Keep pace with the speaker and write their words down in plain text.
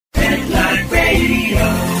Life Radio.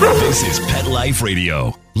 This is Pet Life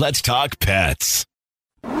Radio. Let's talk pets.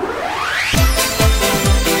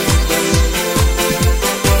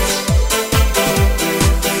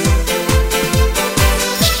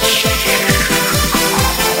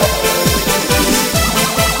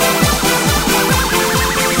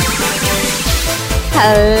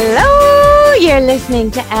 Hello, you're listening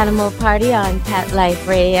to Animal Party on Pet Life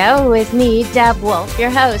Radio with me, Deb Wolf, your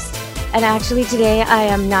host. And actually today I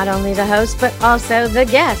am not only the host, but also the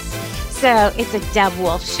guest. So it's a Deb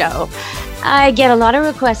Wolf show. I get a lot of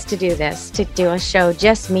requests to do this, to do a show,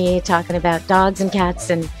 just me talking about dogs and cats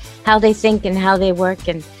and how they think and how they work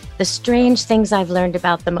and the strange things I've learned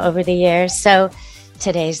about them over the years. So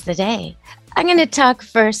today's the day. I'm going to talk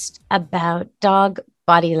first about dog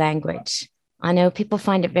body language. I know people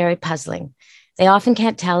find it very puzzling. They often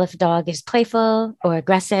can't tell if a dog is playful or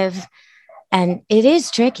aggressive, and it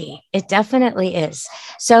is tricky. It definitely is.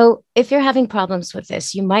 So if you're having problems with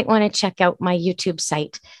this, you might want to check out my YouTube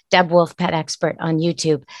site, Deb Wolf Pet Expert on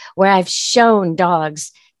YouTube, where I've shown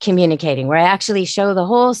dogs communicating, where I actually show the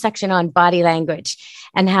whole section on body language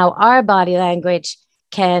and how our body language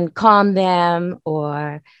can calm them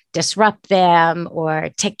or disrupt them or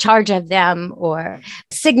take charge of them or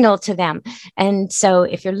signal to them. And so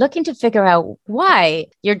if you're looking to figure out why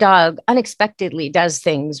your dog unexpectedly does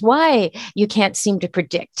things, why you can't seem to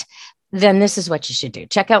predict, then this is what you should do.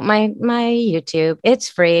 Check out my YouTube. It's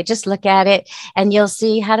free. Just look at it and you'll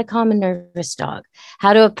see how to calm a nervous dog,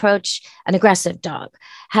 how to approach an aggressive dog,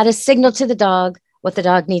 how to signal to the dog what the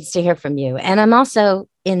dog needs to hear from you. And I'm also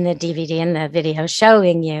in the DVD and the video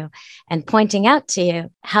showing you and pointing out to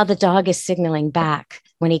you how the dog is signaling back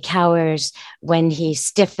when he cowers, when he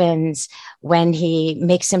stiffens, when he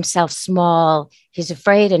makes himself small, he's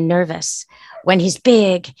afraid and nervous. When he's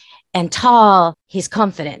big and tall, he's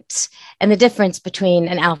confident. And the difference between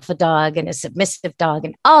an alpha dog and a submissive dog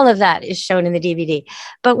and all of that is shown in the DVD.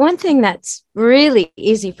 But one thing that's really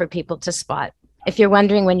easy for people to spot, if you're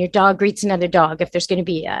wondering when your dog greets another dog, if there's going to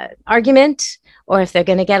be an argument or if they're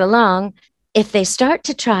going to get along, if they start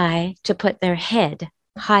to try to put their head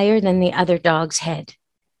higher than the other dog's head,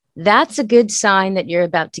 that's a good sign that you're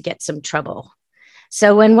about to get some trouble.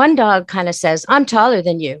 So when one dog kind of says, I'm taller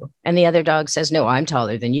than you, and the other dog says, no, I'm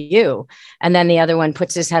taller than you, and then the other one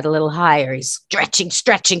puts his head a little higher, he's stretching,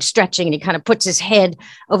 and he kind of puts his head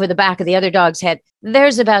over the back of the other dog's head,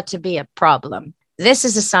 there's about to be a problem. This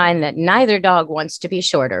is a sign that neither dog wants to be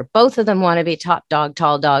shorter. Both of them want to be top dog,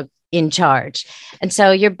 tall dog in charge. And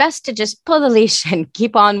so you're best to just pull the leash and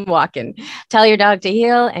keep on walking. Tell your dog to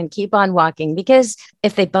heel and keep on walking, because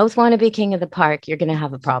if they both want to be king of the park, you're going to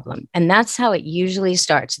have a problem. And that's how it usually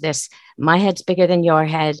starts. This, my head's bigger than your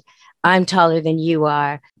head. I'm taller than you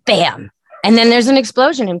are. Bam. And then there's an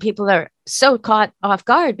explosion and people are so caught off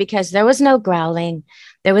guard because there was no growling.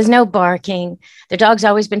 There was no barking. The dog's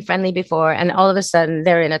always been friendly before. And all of a sudden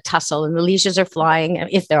they're in a tussle and the leashes are flying,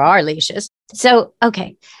 if there are leashes. So,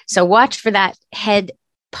 okay. So watch for that head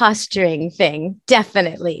posturing thing.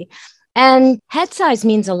 Definitely. And head size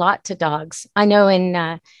means a lot to dogs. I know in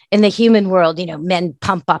the human world, men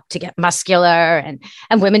pump up to get muscular and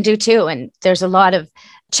women do too. And there's a lot of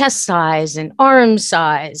chest size and arm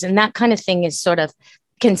size and that kind of thing is sort of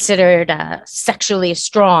considered sexually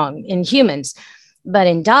strong in humans. But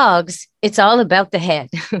in dogs, it's all about the head.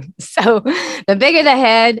 So the bigger the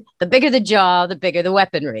head, the bigger the jaw, the bigger the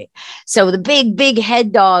weaponry. So the big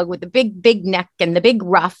head dog with the big neck and the big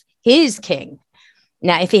ruff, he's king.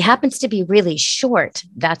 Now, if he happens to be really short,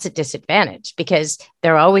 that's a disadvantage because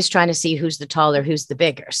they're always trying to see who's the taller, who's the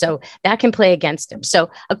bigger. So that can play against him. So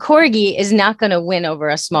a corgi is not going to win over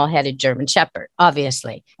a small-headed German Shepherd,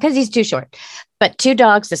 obviously, because he's too short. But two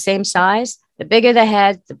dogs the same size, the bigger the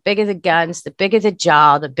head, the bigger the guns, the bigger the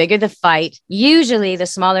jaw, the bigger the fight. Usually the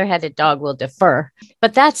smaller-headed dog will defer.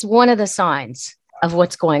 But that's one of the signs of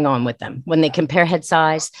what's going on with them when they compare head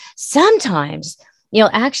size. Sometimes you'll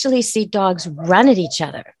actually see dogs run at each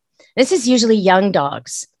other. This is usually young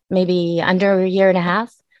dogs, maybe under a year and a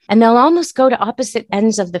half. And they'll almost go to opposite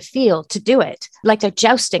ends of the field to do it. Like they're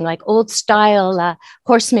jousting, like old style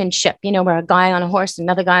horsemanship, where a guy on a horse,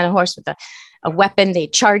 another guy on a horse with a weapon, they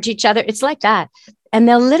charge each other. It's like that. And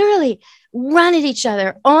they'll literally run at each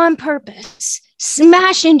other on purpose,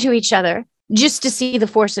 smash into each other, just to see the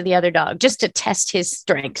force of the other dog, just to test his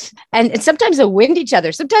strength. And sometimes they'll wind each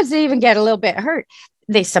other. Sometimes they even get a little bit hurt.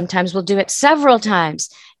 They sometimes will do it several times.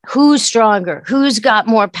 Who's stronger? Who's got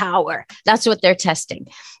more power? That's what they're testing.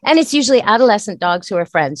 And it's usually adolescent dogs who are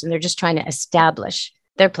friends, and they're just trying to establish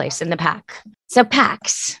their place in the pack. So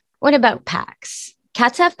packs. What about packs?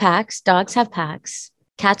 Cats have packs. Dogs have packs.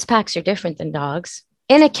 Cats' packs are different than dogs.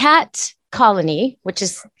 in a cat colony, which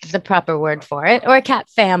is the proper word for it, or a cat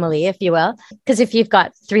family, if you will, because if you've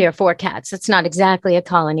got 3 or 4 cats, it's not exactly a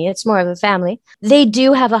colony, it's more of a family. They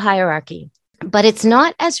do have a hierarchy, but it's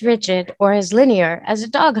not as rigid or as linear as a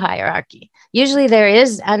dog hierarchy. Usually there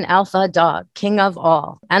is an alpha dog, king of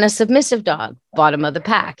all, and a submissive dog, bottom of the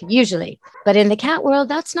pack, usually. But in the cat world,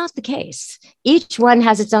 that's not the case. Each one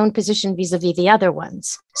has its own position vis-a-vis the other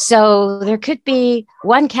ones. So there could be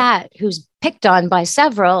one cat who's picked on by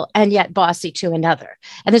several and yet bossy to another.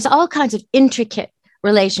 And there's all kinds of intricate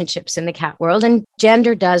relationships in the cat world, and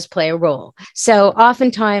gender does play a role. So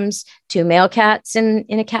oftentimes 2 male cats in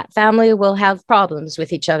a cat family will have problems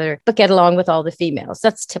with each other, but get along with all the females.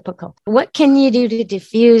 That's typical. What can you do to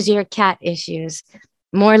diffuse your cat issues?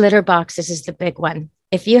 More litter boxes is the big one.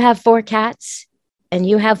 If you have 4 cats and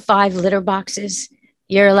you have 5 litter boxes,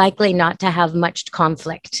 you're likely not to have much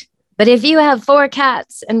conflict. But if you have 4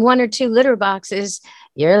 cats and 1 or 2 litter boxes,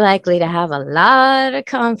 you're likely to have a lot of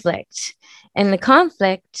conflict. And the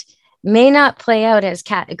conflict may not play out as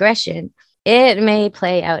cat aggression. It may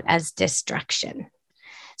play out as destruction.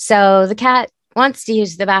 So the cat wants to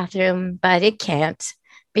use the bathroom, but it can't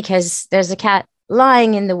because there's a cat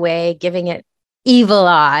lying in the way, giving it evil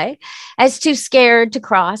eye. It's too scared to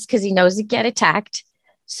cross because he knows he'd get attacked.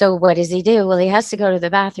 So what does he do? Well, he has to go to the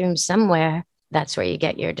bathroom somewhere. That's where you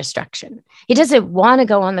get your destruction. He doesn't want to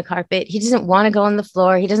go on the carpet. He doesn't want to go on the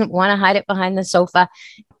floor. He doesn't want to hide it behind the sofa.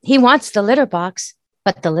 He wants the litter box,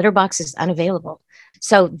 but the litter box is unavailable.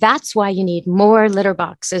 So that's why you need more litter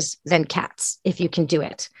boxes than cats, if you can do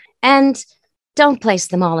it. And don't place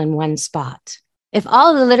them all in one spot. If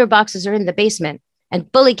all the litter boxes are in the basement and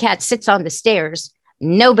Bully Cat sits on the stairs,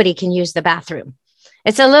 nobody can use the bathroom.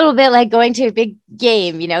 It's a little bit like going to a big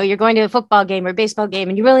game. You know, you're going to a football game or baseball game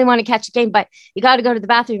and you really want to catch a game, but you got to go to the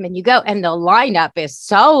bathroom and you go and the lineup is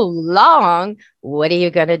so long. What are you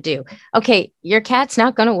going to do? Okay, your cat's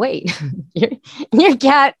not going to wait. your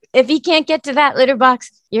cat, if he can't get to that litter box,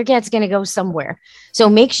 your cat's going to go somewhere. So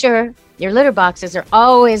make sure your litter boxes are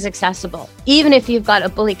always accessible, even if you've got a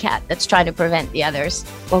bully cat that's trying to prevent the others.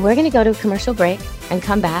 Well, we're going to go to a commercial break and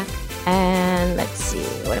come back. And let's see,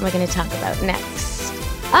 what am I going to talk about next?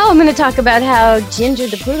 Oh, I'm going to talk about how Ginger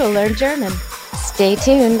the Poodle learned German. Stay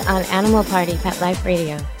tuned on Animal Party Pet Life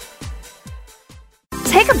Radio.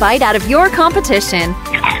 Take a bite out of your competition.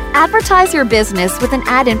 Advertise your business with an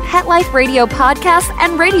ad in Pet Life Radio podcasts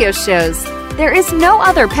and radio shows. There is no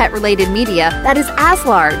other pet-related media that is as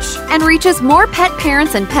large and reaches more pet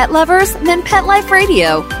parents and pet lovers than Pet Life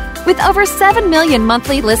Radio. With over 7 million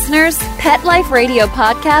monthly listeners, Pet Life Radio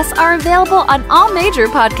podcasts are available on all major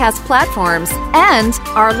podcast platforms. And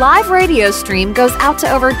our live radio stream goes out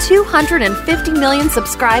to over 250 million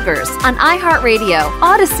subscribers on iHeartRadio,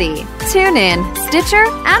 Odyssey, TuneIn, Stitcher,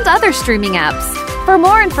 and other streaming apps. For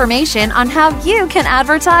more information on how you can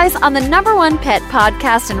advertise on the #1 pet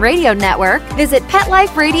podcast and radio network, visit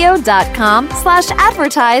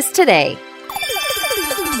PetLifeRadio.com/advertise today.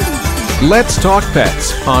 Let's Talk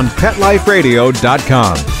Pets on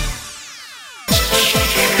PetLifeRadio.com.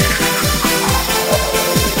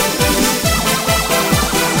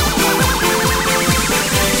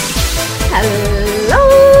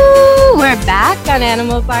 Hello! We're back on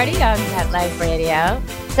Animal Party on Pet Life Radio.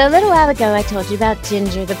 So a little while ago, I told you about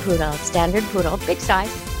Ginger the Poodle, standard poodle, big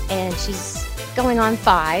size, and she's going on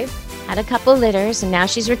 5, had a couple litters, and now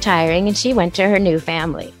she's retiring, and she went to her new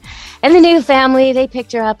family. And the new family, they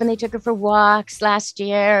picked her up and they took her for walks last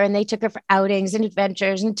year and they took her for outings and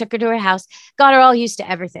adventures and took her to her house, got her all used to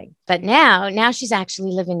everything. But now she's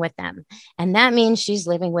actually living with them. And that means she's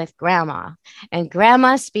living with Grandma. And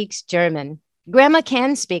Grandma speaks German. Grandma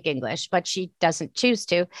can speak English, but she doesn't choose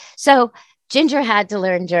to. So Ginger had to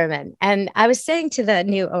learn German. And I was saying to the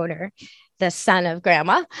new owner, the son of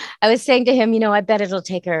Grandma, I was saying to him, I bet it'll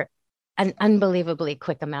take her an unbelievably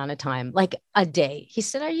quick amount of time, like a day. He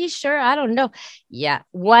said, "Are you sure? I don't know." Yeah,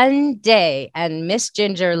 1 day. And Miss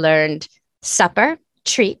Ginger learned supper,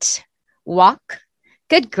 treat, walk,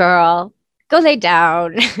 good girl, go lay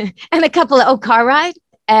down, and a couple of, car ride,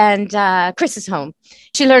 and Chris is home.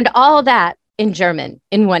 She learned all that in German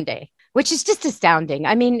in 1 day, which is just astounding.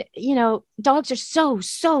 I mean, dogs are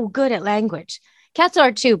so good at language. Cats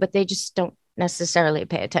are too, but they just don't necessarily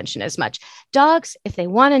pay attention as much. Dogs, if they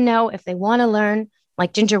want to know, if they want to learn,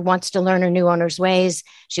 like Ginger wants to learn her new owner's ways.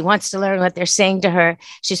 She wants to learn what they're saying to her.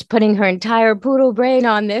 She's putting her entire poodle brain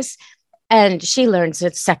on this, and she learns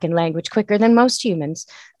its second language quicker than most humans.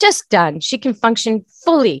 Just done. She can function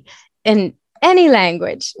fully in any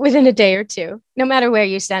language within a day or two, no matter where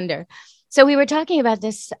you send her. So we were talking about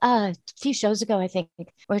this a few shows ago, I think. We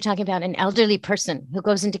were talking about an elderly person who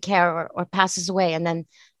goes into care or passes away, and then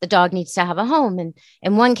the dog needs to have a home. And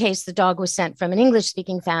in one case, the dog was sent from an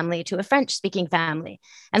English-speaking family to a French-speaking family.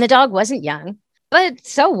 And the dog wasn't young, but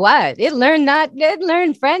so what? It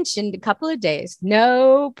learned French in a couple of days.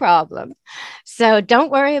 No problem. So don't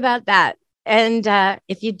worry about that. And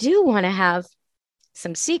if you do want to have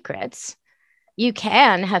some secrets, you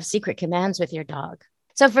can have secret commands with your dog.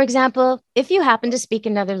 So, for example, if you happen to speak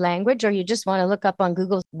another language or you just want to look up on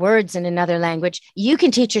Google words in another language, you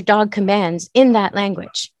can teach your dog commands in that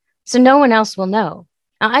language. So no one else will know.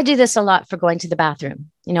 Now, I do this a lot for going to the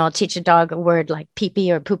bathroom. I'll teach a dog a word like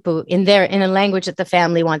pee-pee or poo-poo in a language that the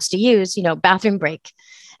family wants to use, bathroom break.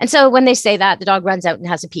 And so when they say that, the dog runs out and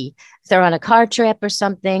has a pee. If they're on a car trip or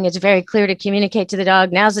something, it's very clear to communicate to the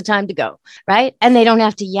dog, now's the time to go, right? And they don't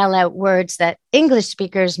have to yell out words that English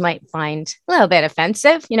speakers might find a little bit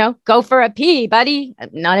offensive. Go for a pee, buddy.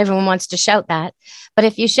 Not everyone wants to shout that. But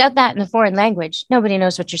if you shout that in a foreign language, nobody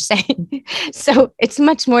knows what you're saying. So it's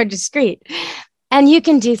much more discreet. And you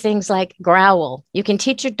can do things like growl. You can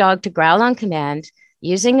teach your dog to growl on command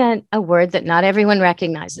using a word that not everyone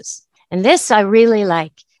recognizes. And this I really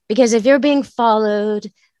like. Because if you're being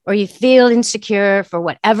followed or you feel insecure for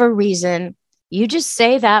whatever reason, you just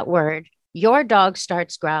say that word, your dog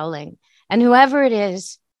starts growling, and whoever it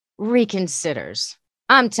is reconsiders.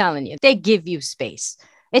 I'm telling you, they give you space.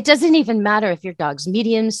 It doesn't even matter if your dog's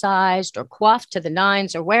medium-sized or coiffed to the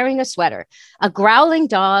nines or wearing a sweater. A growling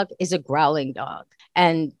dog is a growling dog,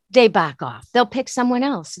 and they back off. They'll pick someone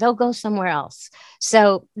else. They'll go somewhere else.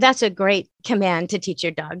 So that's a great command to teach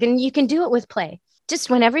your dog, and you can do it with play. Just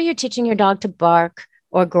whenever you're teaching your dog to bark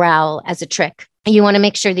or growl as a trick, you want to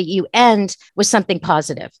make sure that you end with something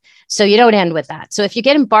positive. So you don't end with that. So if you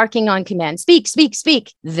get him barking on command, speak, speak,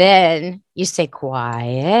 speak, then you say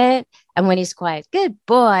quiet. And when he's quiet, good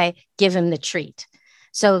boy, give him the treat.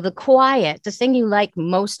 So the quiet, the thing you like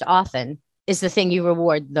most often is the thing you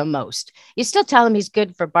reward the most. You still tell him he's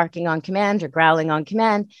good for barking on command or growling on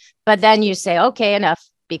command, but then you say, okay, enough.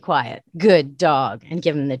 Be quiet, good dog, and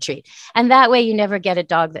give him the treat. And that way you never get a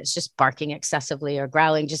dog that's just barking excessively or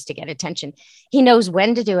growling just to get attention. He knows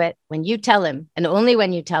when to do it, when you tell him, and only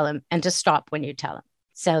when you tell him, and to stop when you tell him.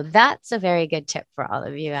 So that's a very good tip for all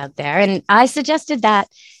of you out there. And I suggested that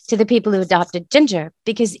to the people who adopted Ginger,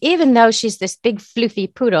 because even though she's this big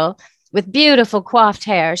floofy poodle with beautiful coiffed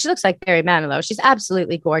hair, she looks like Barry Manilow. She's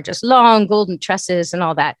absolutely gorgeous, long golden tresses and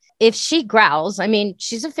all that. If she growls,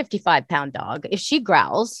 she's a 55-pound dog. If she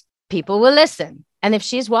growls, people will listen. And if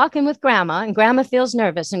she's walking with grandma and grandma feels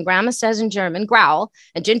nervous and grandma says in German, growl,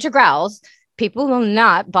 and Ginger growls, people will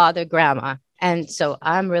not bother grandma. And so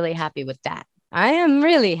I'm really happy with that. I am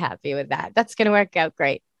really happy with that. That's going to work out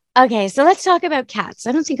great. Okay, so let's talk about cats.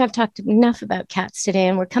 I don't think I've talked enough about cats today,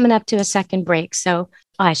 and we're coming up to a second break, so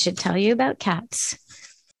I should tell you about cats.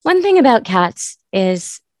 One thing about cats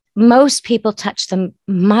is most people touch them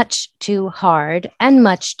much too hard and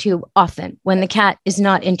much too often when the cat is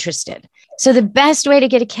not interested. So the best way to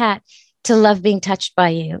get a cat to love being touched by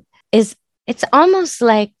you is it's almost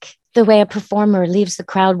like the way a performer leaves the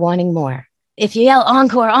crowd wanting more. If you yell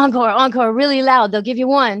encore, encore, encore really loud, they'll give you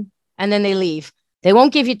one and then they leave. They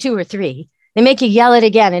won't give you two or three. They make you yell it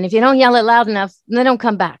again. And if you don't yell it loud enough, they don't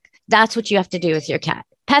come back. That's what you have to do with your cat.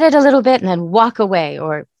 Pet it a little bit and then walk away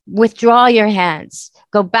or withdraw your hands.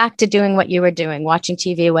 Go back to doing what you were doing, watching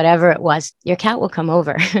TV, whatever it was. Your cat will come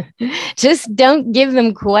over. Just don't give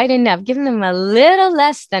them quite enough. Give them a little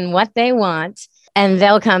less than what they want, and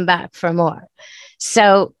they'll come back for more.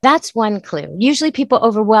 So that's one clue. Usually people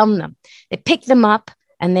overwhelm them. They pick them up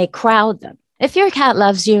and they crowd them. If your cat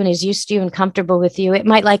loves you and is used to you and comfortable with you, it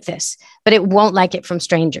might like this, but it won't like it from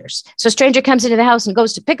strangers. So a stranger comes into the house and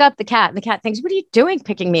goes to pick up the cat. And the cat thinks, what are you doing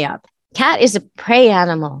picking me up? Cat is a prey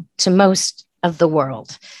animal to most of the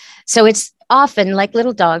world. So it's often like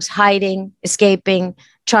little dogs, hiding, escaping,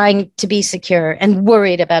 trying to be secure and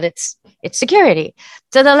worried about its security.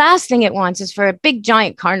 So the last thing it wants is for a big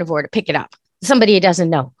giant carnivore to pick it up, somebody it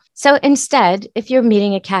doesn't know. So instead, if you're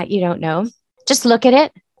meeting a cat you don't know, just look at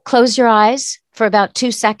it, close your eyes for about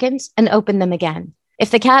 2 seconds and open them again. If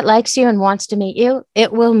the cat likes you and wants to meet you,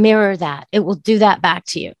 it will mirror that. It will do that back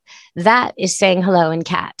to you. That is saying hello in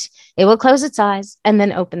cat. It will close its eyes and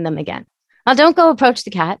then open them again. Now, don't go approach the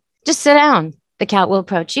cat. Just sit down. The cat will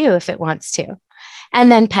approach you if it wants to.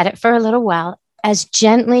 And then pet it for a little while as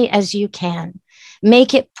gently as you can.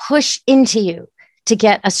 Make it push into you to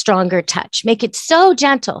get a stronger touch. Make it so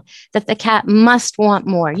gentle that the cat must want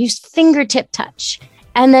more. Use fingertip touch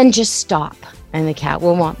and then just stop and the cat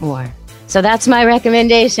will want more. So that's my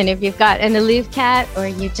recommendation. If you've got an aloof cat or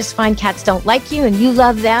you just find cats don't like you and you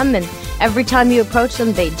love them and every time you approach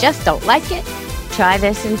them, they just don't like it, try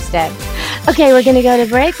this instead. Okay, we're going to go to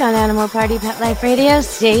break on Animal Party Pet Life Radio.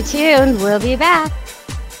 Stay tuned. We'll be back.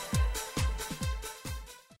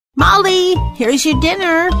 Molly, here's your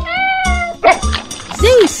dinner.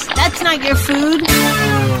 Zeus, that's not your food.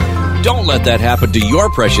 Don't let that happen to your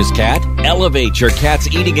precious cat. Elevate your cat's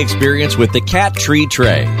eating experience with the Cat Tree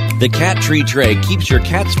Tray. The Cat Tree Tray keeps your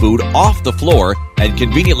cat's food off the floor and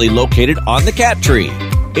conveniently located on the cat tree.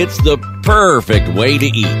 It's the perfect way to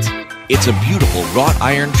eat. It's a beautiful wrought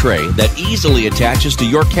iron tray that easily attaches to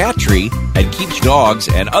your cat tree and keeps dogs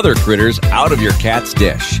and other critters out of your cat's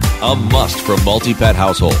dish. A must for multi-pet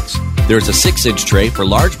households. There's a 6-inch tray for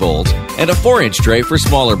large bowls and a 4-inch tray for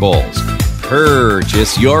smaller bowls.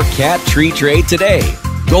 Purchase your Cat Tree Tray today.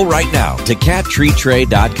 Go right now to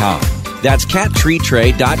cattreetray.com. That's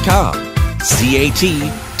cattreetray.com.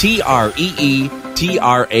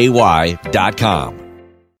 cattreetray.com.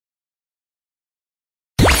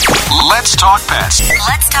 Let's talk pets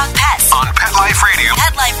Let's talk pets on Pet Life Radio.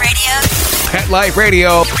 Pet Life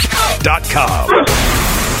Radio. PetLifeRadio.com.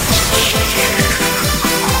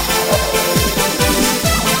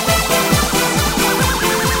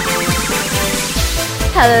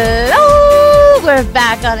 Hello, we're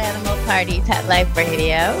back on Animal Party Pet Life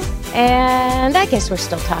Radio, and I guess we're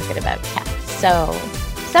still talking about cats. So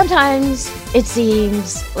sometimes it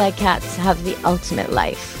seems like cats have the ultimate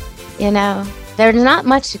life. You know, there's not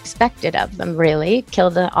much expected of them, really. Kill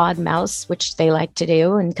the odd mouse, which they like to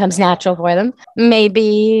do and comes natural for them.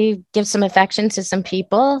 Maybe give some affection to some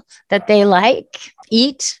people that they like,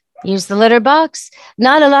 eat, use the litter box.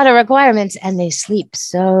 Not a lot of requirements, and they sleep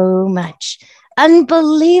so much.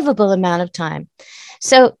 Unbelievable amount of time.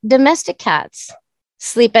 So domestic cats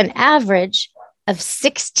sleep an average of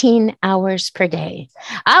 16 hours per day.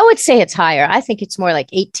 I would say it's higher. I think it's more like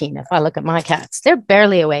 18 if I look at my cats. They're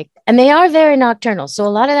barely awake and they are very nocturnal. So a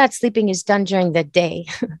lot of that sleeping is done during the day.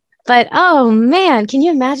 But oh man, can you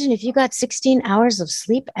imagine if you got 16 hours of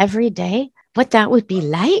sleep every day? What that would be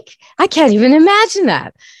like? I can't even imagine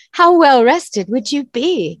that. How well rested would you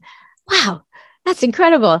be? Wow, that's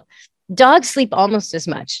incredible. Dogs sleep almost as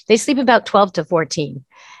much. They sleep about 12 to 14.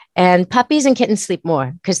 And puppies and kittens sleep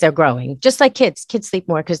more because they're growing. Just like kids. Kids sleep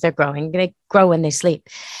more because they're growing. They grow when they sleep.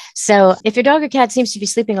 So if your dog or cat seems to be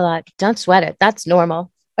sleeping a lot, don't sweat it. That's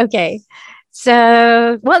normal. Okay.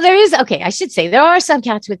 So, well, I should say there are some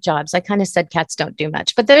cats with jobs. I kind of said cats don't do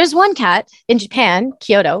much. But there is one cat in Japan,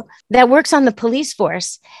 Kyoto, that works on the police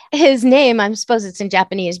force. His name, I suppose it's in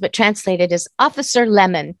Japanese, but translated as Officer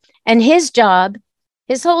Lemon. And his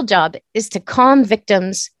whole job is to calm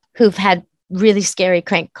victims who've had really scary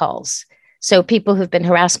crank calls. So people who've been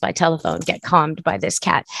harassed by telephone get calmed by this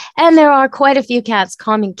cat. And there are quite a few cats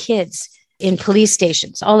calming kids in police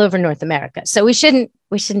stations all over North America. So we shouldn't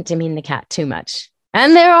demean the cat too much.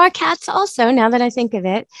 And there are cats also, now that I think of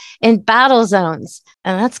it, in battle zones.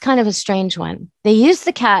 And that's kind of a strange one. They use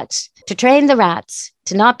the cats to train the rats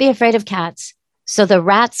to not be afraid of cats so the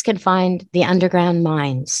rats can find the underground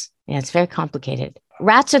mines. Yeah, it's very complicated.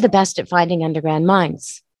 Rats are the best at finding underground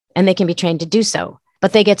mines, and they can be trained to do so.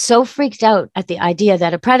 But they get so freaked out at the idea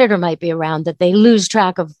that a predator might be around that they lose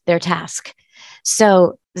track of their task.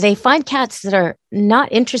 So they find cats that are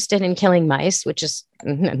not interested in killing mice, which is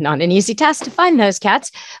not an easy task to find those cats,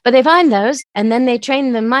 but they find those, and then they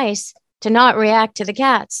train the mice to not react to the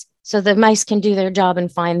cats. So the mice can do their job and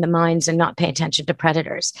find the mines and not pay attention to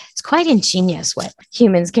predators. It's quite ingenious what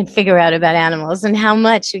humans can figure out about animals and how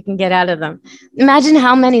much we can get out of them. Imagine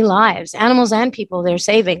how many lives, animals and people, they're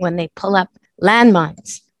saving when they pull up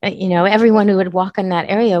landmines. You know, everyone who would walk in that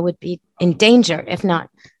area would be in danger, if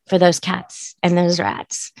not for those cats and those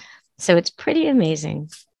rats. So it's pretty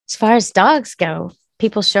amazing. As far as dogs go,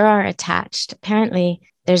 people sure are attached. Apparently,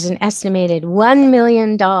 there's an estimated 1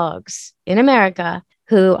 million dogs in America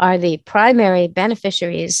who are the primary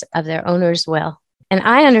beneficiaries of their owner's will. And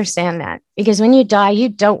I understand that because when you die, you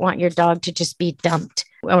don't want your dog to just be dumped.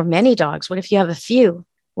 Or many dogs. What if you have a few?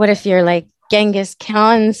 What if you're like Genghis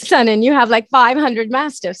Khan's son and you have like 500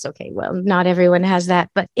 mastiffs? Okay, well, not everyone has that.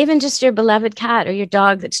 But even just your beloved cat or your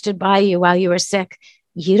dog that stood by you while you were sick,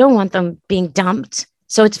 you don't want them being dumped.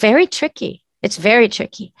 So it's very tricky. It's very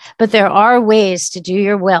tricky. But there are ways to do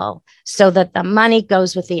your will so that the money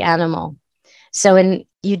goes with the animal. So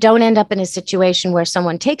you don't end up in a situation where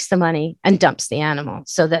someone takes the money and dumps the animal,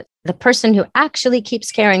 so that the person who actually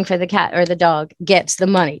keeps caring for the cat or the dog gets the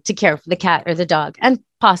money to care for the cat or the dog and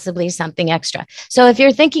possibly something extra. So if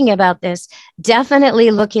you're thinking about this,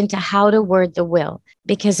 definitely look into how to word the will,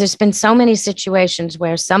 because there's been so many situations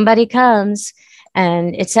where somebody comes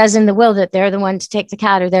and it says in the will that they're the one to take the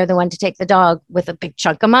cat or they're the one to take the dog with a big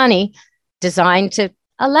chunk of money designed to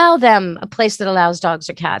allow them a place that allows dogs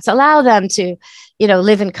or cats, allow them to,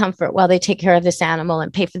 live in comfort while they take care of this animal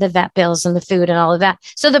and pay for the vet bills and the food and all of that.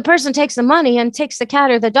 So the person takes the money and takes the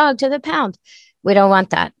cat or the dog to the pound. We don't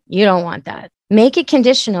want that. You don't want that. Make it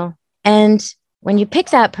conditional. And when you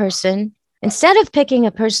pick that person, instead of picking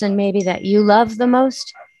a person maybe that you love the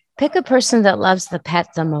most, pick a person that loves the pet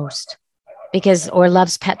the most, or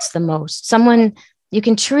loves pets the most. Someone you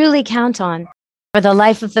can truly count on for the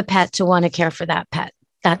life of the pet to want to care for that pet.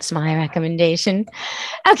 That's my recommendation.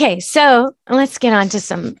 Okay, so let's get on to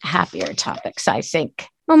some happier topics, I think.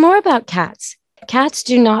 Well, more about cats. Cats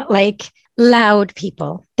do not like loud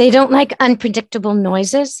people. They don't like unpredictable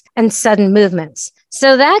noises and sudden movements.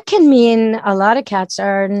 So that can mean a lot of cats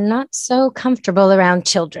are not so comfortable around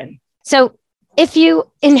children. So if you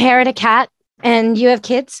inherit a cat and you have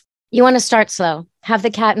kids, you want to start slow. Have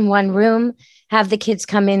the cat in one room. Have the kids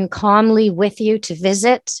come in calmly with you to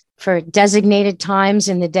visit for designated times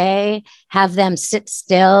in the day. Have them sit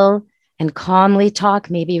still and calmly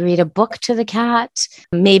talk. Maybe read a book to the cat.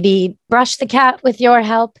 Maybe brush the cat with your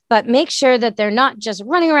help. But make sure that they're not just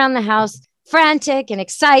running around the house frantic and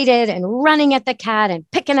excited and running at the cat and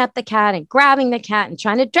picking at the cat and grabbing the cat and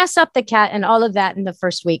trying to dress up the cat and all of that in the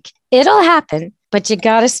first week. It'll happen, but you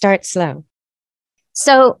got to start slow.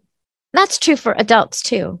 So that's true for adults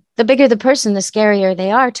too. The bigger the person, the scarier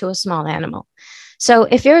they are to a small animal. So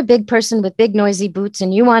if you're a big person with big noisy boots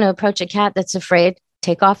and you want to approach a cat that's afraid,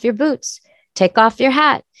 take off your boots, take off your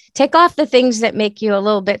hat, take off the things that make you a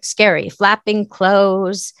little bit scary, flapping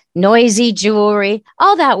clothes, noisy jewelry.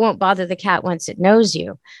 All that won't bother the cat once it knows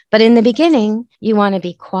you. But in the beginning, you want to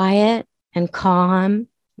be quiet and calm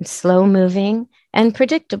and slow moving and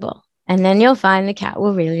predictable. And then you'll find the cat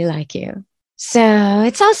will really like you. So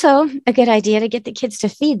it's also a good idea to get the kids to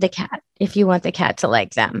feed the cat if you want the cat to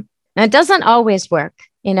like them. Now, it doesn't always work.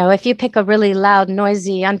 If you pick a really loud,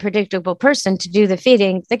 noisy, unpredictable person to do the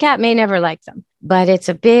feeding, the cat may never like them, but it's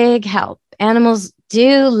a big help. Animals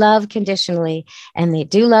do love conditionally, and they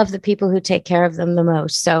do love the people who take care of them the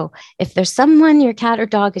most. So if there's someone your cat or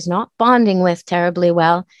dog is not bonding with terribly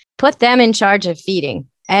well, put them in charge of feeding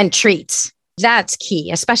and treats. That's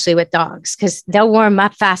key, especially with dogs, because they'll warm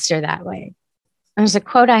up faster that way. There's a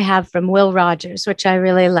quote I have from Will Rogers, which I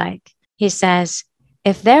really like. He says,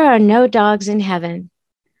 "If there are no dogs in heaven,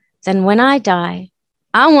 then when I die,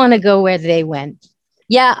 I want to go where they went."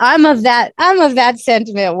 Yeah, I'm of that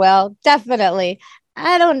sentiment. Well, definitely.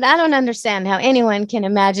 I don't understand how anyone can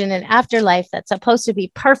imagine an afterlife that's supposed to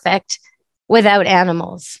be perfect without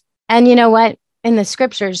animals. And you know what? In the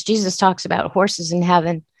scriptures, Jesus talks about horses in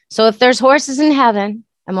heaven. So if there's horses in heaven,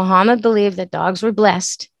 and Muhammad believed that dogs were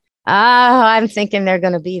blessed, I'm thinking they're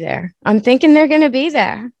going to be there.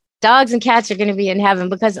 Dogs and cats are going to be in heaven,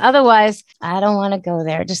 because otherwise I don't want to go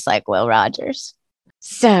there, just like Will Rogers.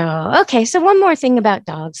 So one more thing about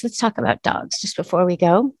dogs. Let's talk about dogs just before we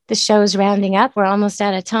go. The show is rounding up. We're almost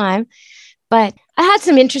out of time. But I had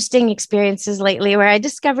some interesting experiences lately where I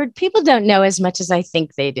discovered people don't know as much as I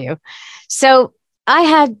think they do. So I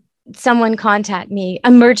had someone contact me,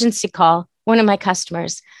 emergency call, one of my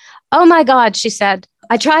customers. "Oh my God," she said,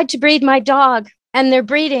 "I tried to breed my dog and they're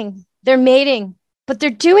breeding, they're mating, but they're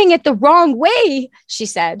doing it the wrong way," she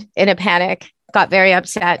said in a panic, got very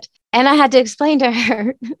upset. And I had to explain to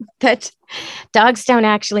her that dogs don't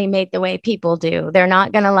actually mate the way people do. They're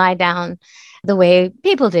not going to lie down the way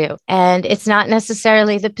people do. And it's not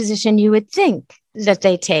necessarily the position you would think that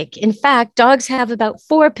they take. In fact, dogs have about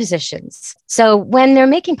 4 positions. So when they're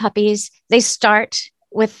making puppies, they start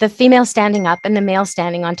with the female standing up and the male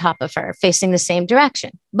standing on top of her, facing the same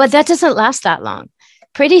direction. But that doesn't last that long.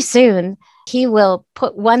 Pretty soon, he will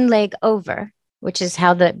put one leg over, which is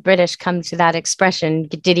how the British come to that expression.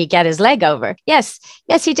 Did he get his leg over? Yes,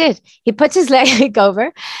 he did. He puts his leg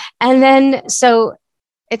over. And then, so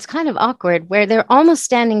it's kind of awkward where they're almost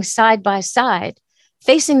standing side by side,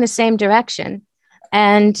 facing the same direction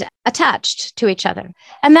and attached to each other.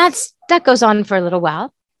 And that goes on for a little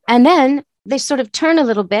while. And then they sort of turn a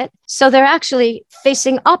little bit. So they're actually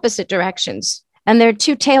facing opposite directions, and their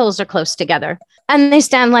 2 tails are close together. And they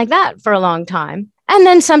stand like that for a long time. And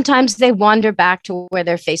then sometimes they wander back to where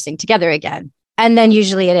they're facing together again. And then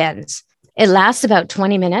usually it ends. It lasts about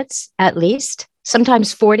 20 minutes at least,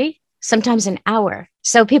 sometimes 40. sometimes an hour.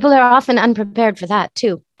 So people are often unprepared for that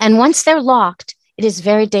too. And once they're locked, it is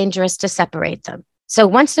very dangerous to separate them. So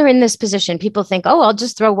once they're in this position, people think, oh, I'll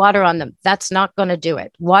just throw water on them. That's not going to do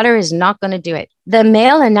it. Water is not going to do it. The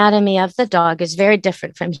male anatomy of the dog is very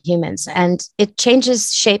different from humans, and it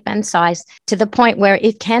changes shape and size to the point where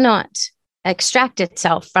it cannot extract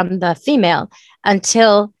itself from the female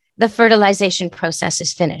until the fertilization process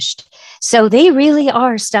is finished. So they really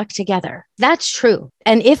are stuck together. That's true.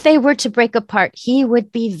 And if they were to break apart, he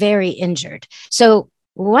would be very injured. So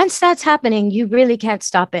once that's happening, you really can't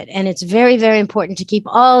stop it. And it's very, very important to keep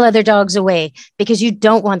all other dogs away because you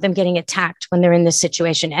don't want them getting attacked when they're in this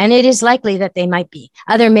situation. And it is likely that they might be.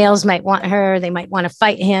 Other males might want her. They might want to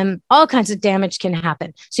fight him. All kinds of damage can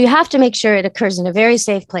happen. So you have to make sure it occurs in a very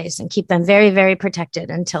safe place and keep them very, very protected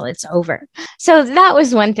until it's over. So that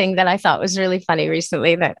was one thing that I thought was really funny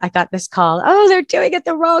recently, that I got this call. Oh, they're doing it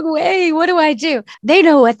the wrong way. What do I do? They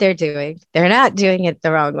know what they're doing. They're not doing it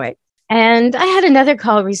the wrong way. And I had another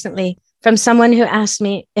call recently from someone who asked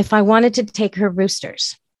me if I wanted to take her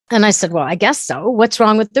roosters. And I said, well, I guess so. What's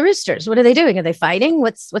wrong with the roosters? What are they doing? Are they fighting?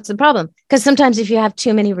 What's the problem? Because sometimes if you have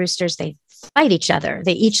too many roosters, they fight each other.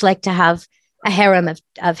 They each like to have a harem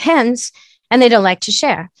of hens, and they don't like to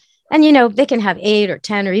share. And, you know, they can have 8 or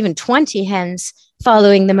 10 or even 20 hens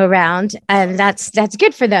following them around. And that's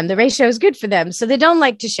good for them. The ratio is good for them. So they don't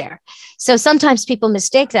like to share. So sometimes people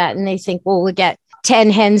mistake that and they think, well, we'll get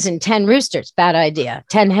 10 hens and 10 roosters. Bad idea.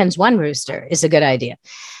 10 hens, 1 rooster is a good idea.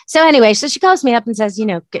 So anyway, so she calls me up and says, you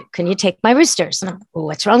know, can you take my roosters? And I'm, well,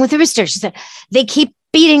 what's wrong with the roosters? She said, they keep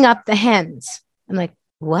beating up the hens. I'm like,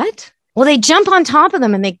 what? Well, they jump on top of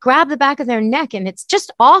them and they grab the back of their neck and it's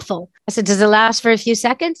just awful. I said, does it last for a few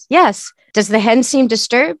seconds? Yes. Does the hen seem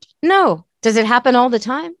disturbed? No. Does it happen all the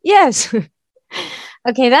time? Yes.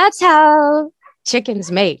 Okay, that's how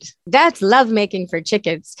chickens mate. That's lovemaking for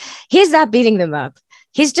chickens. He's not beating them up.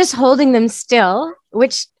 He's just holding them still,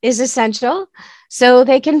 which is essential so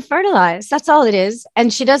they can fertilize. That's all it is.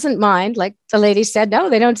 And she doesn't mind. Like the lady said, no,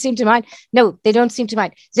 they don't seem to mind. No, they don't seem to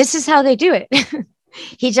mind. This is how they do it.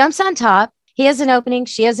 He jumps on top. He has an opening.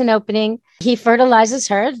 She has an opening. He fertilizes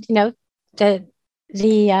her. You know, the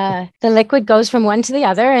liquid goes from one to the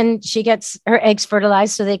other and she gets her eggs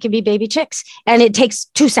fertilized so they can be baby chicks. And it takes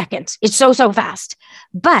 2 seconds. It's so fast.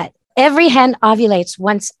 But every hen ovulates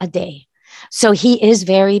once a day. So he is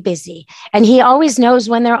very busy and he always knows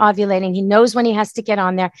when they're ovulating. He knows when he has to get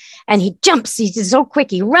on there and he jumps. He's so quick.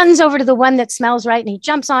 He runs over to the one that smells right and he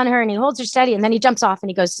jumps on her and he holds her steady and then he jumps off and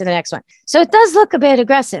he goes to the next one. So it does look a bit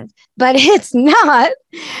aggressive, but it's not.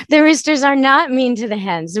 The roosters are not mean to the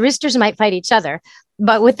hens. The roosters might fight each other.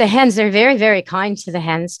 But with the hens, they're very, very kind to the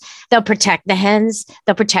hens. They'll protect the hens.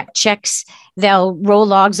 They'll protect chicks. They'll roll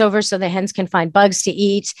logs over so the hens can find bugs to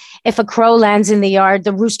eat. If a crow lands in the yard,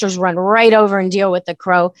 the roosters run right over and deal with the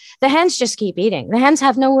crow. The hens just keep eating. The hens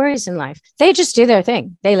have no worries in life. They just do their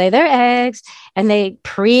thing. They lay their eggs and they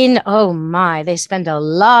preen. Oh my, they spend a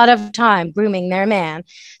lot of time grooming their man.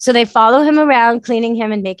 So they follow him around, cleaning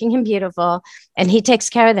him and making him beautiful. And he takes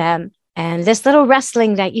care of them. And this little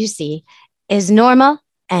wrestling that you see is normal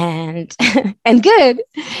and good,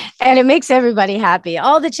 and it makes everybody happy.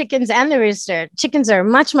 All the chickens and the rooster. Chickens are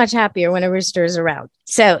much, much happier when a rooster is around.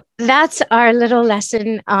 So that's our little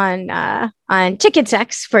lesson on chicken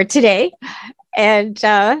sex for today. And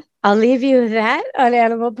I'll leave you with that on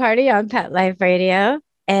Animal Party on Pet Life Radio.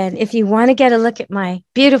 And if you want to get a look at my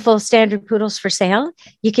beautiful standard poodles for sale,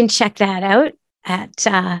 you can check that out at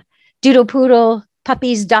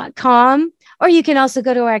doodlepoodlepuppies.com. Or you can also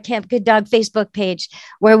go to our Camp Good Dog Facebook page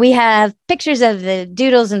where we have pictures of the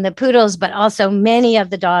doodles and the poodles, but also many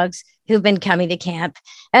of the dogs who've been coming to camp.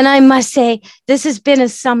 And I must say, this has been a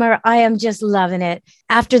summer. I am just loving it.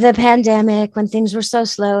 After the pandemic, when things were so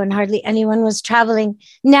slow and hardly anyone was traveling,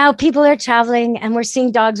 now people are traveling and we're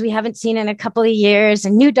seeing dogs we haven't seen in a couple of years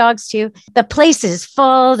and new dogs too. The place is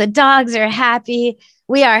full. The dogs are happy.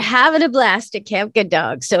 We are having a blast at Camp Good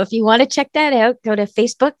Dog. So if you want to check that out, go to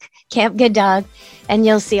Facebook, Camp Good Dog, and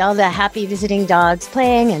you'll see all the happy visiting dogs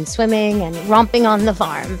playing and swimming and romping on the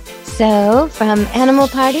farm. So from Animal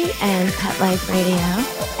Party and Pet Life Radio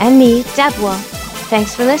and me, Deb Wolf,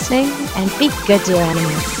 thanks for listening and be good to your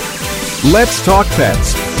animals. Let's Talk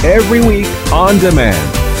Pets every week on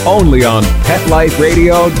demand, only on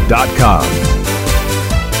PetLifeRadio.com.